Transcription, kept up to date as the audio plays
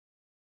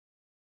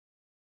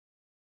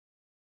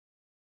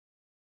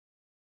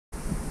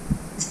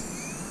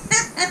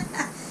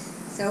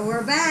So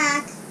we're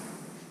back.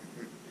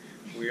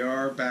 We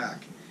are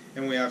back,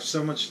 and we have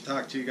so much to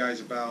talk to you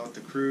guys about. The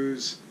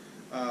cruise,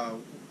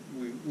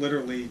 we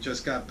literally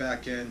just got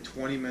back in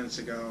 20 minutes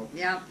ago.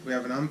 Yep. We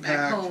haven't Back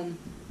unpacked. home.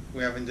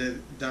 We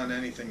haven't done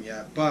anything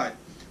yet, but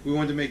we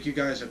wanted to make you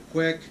guys a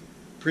quick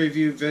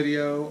preview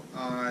video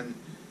on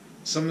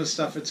some of the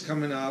stuff that's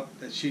coming up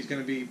that she's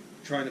going to be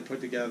trying to put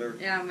together.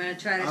 Yeah, I'm going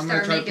to try to I'm start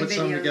gonna try making to put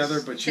some videos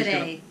together, but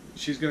today.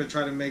 she's going to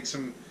try to make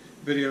some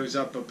videos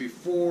up. But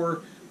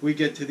before we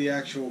get to the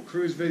actual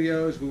cruise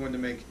videos, we wanted to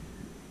make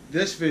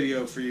this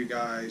video for you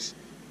guys.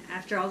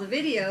 After all the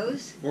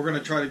videos, We're going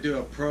to try to do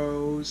a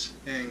pros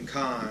and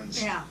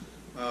cons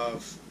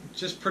of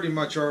just pretty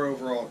much our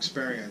overall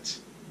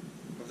experience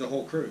of the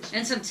whole cruise.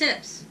 and some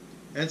tips.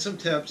 And some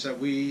tips that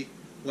we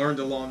learned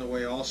along the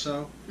way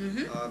also.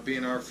 Mm-hmm.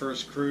 Being our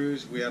first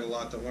cruise, we had a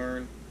lot to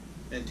learn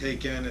and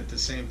take in at the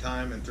same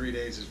time, and 3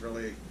 days is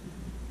really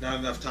not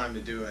enough time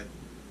to do it.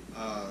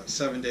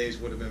 7 days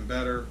would have been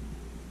better.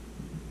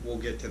 We'll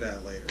get to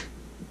that later.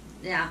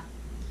 Yeah.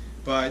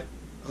 But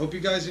hope you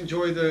guys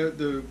enjoy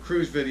the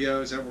cruise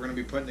videos that we're going to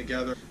be putting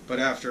together. But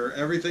after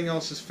everything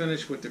else is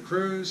finished with the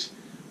cruise,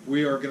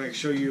 we are going to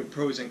show you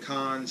pros and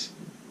cons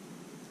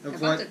of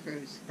About what the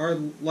cruise. our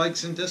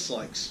likes and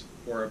dislikes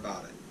were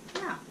about it.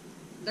 Yeah.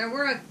 There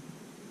were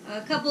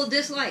a couple of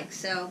dislikes,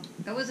 so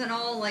it wasn't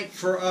all like...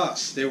 For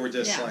us, they were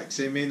dislikes.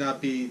 They may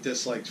not be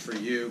dislikes for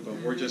you, but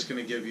we're just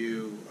going to give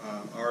you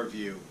our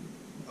view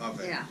of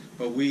it. Yeah.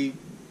 But we,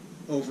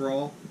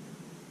 overall,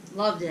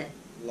 Loved it.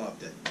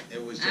 loved it.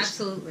 It was just...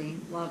 Absolutely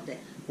loved it.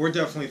 We're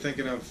definitely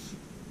thinking of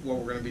what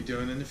we're going to be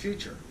doing in the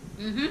future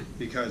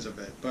because of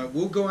it. But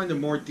we'll go into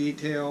more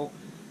detail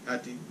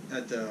at the I'm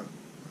not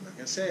going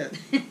to say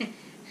it.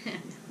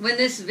 When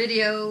this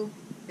video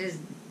is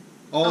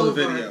All over.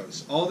 the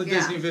videos. All the Yeah.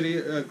 Disney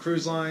video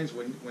cruise lines,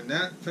 when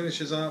that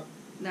finishes up,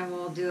 then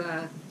we'll do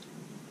a...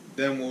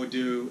 then we'll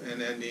do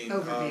an ending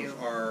Overview.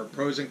 of our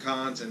pros and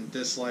cons and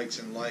dislikes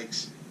and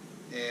likes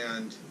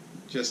and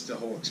just the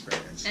whole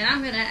experience. And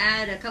I'm going to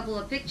add a couple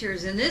of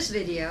pictures in this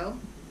video,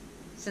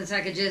 since I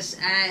could just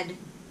add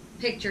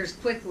pictures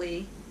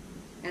quickly,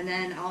 and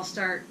then I'll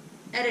start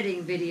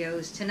editing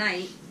videos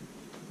tonight,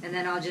 and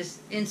then I'll just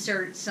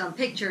insert some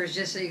pictures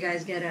just so you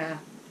guys get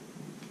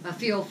a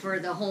feel for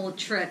the whole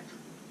trip.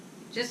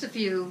 Just a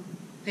few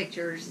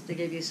pictures to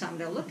give you something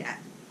to look at.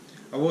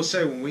 I will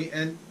say, when we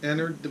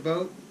entered the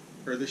boat,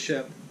 or the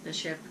ship, The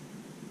ship.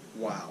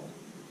 wow.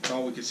 That's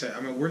all we could say. I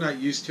mean, we're not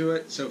used to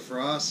it, so for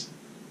us,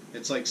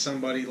 it's like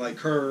somebody like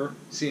her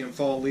seeing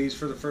fall leaves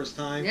for the first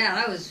time. Yeah,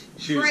 that was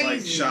She crazy.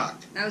 was like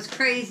shocked. That was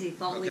crazy.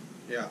 Fall Okay. leaf.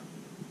 Yeah.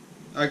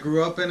 I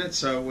grew up in it,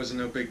 so it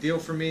wasn't no big deal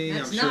for me.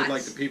 That's I'm sure nuts.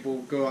 like the people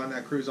who go on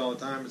that cruise all the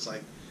time, it's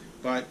like,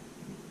 but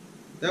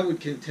that would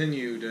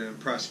continue to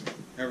impress me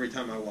every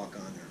time I walk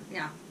on there.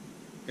 Yeah.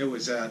 It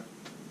was that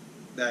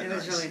It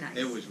nice. was really nice.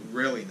 It was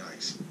really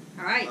nice.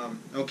 All right.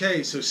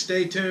 Okay, so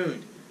stay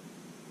tuned.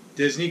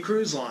 Disney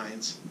Cruise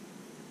Lines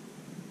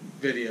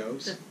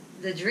videos.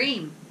 The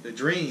dream. The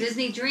dream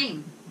Disney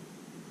dream.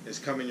 is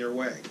coming your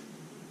way.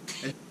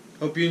 And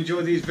hope you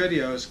enjoy these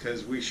videos,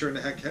 because we sure the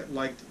heck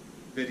liked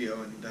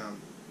video and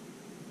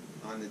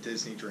on the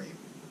Disney Dream.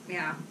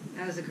 Yeah,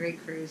 that was a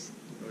great cruise.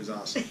 It was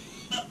awesome.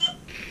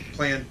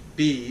 Plan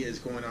B is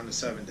going on the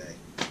 7-day.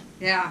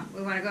 Yeah,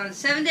 we want to go on a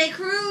 7-day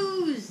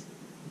cruise.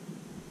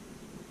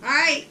 All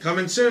right.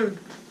 Coming soon.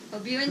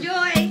 Hope you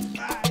enjoy.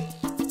 Bye.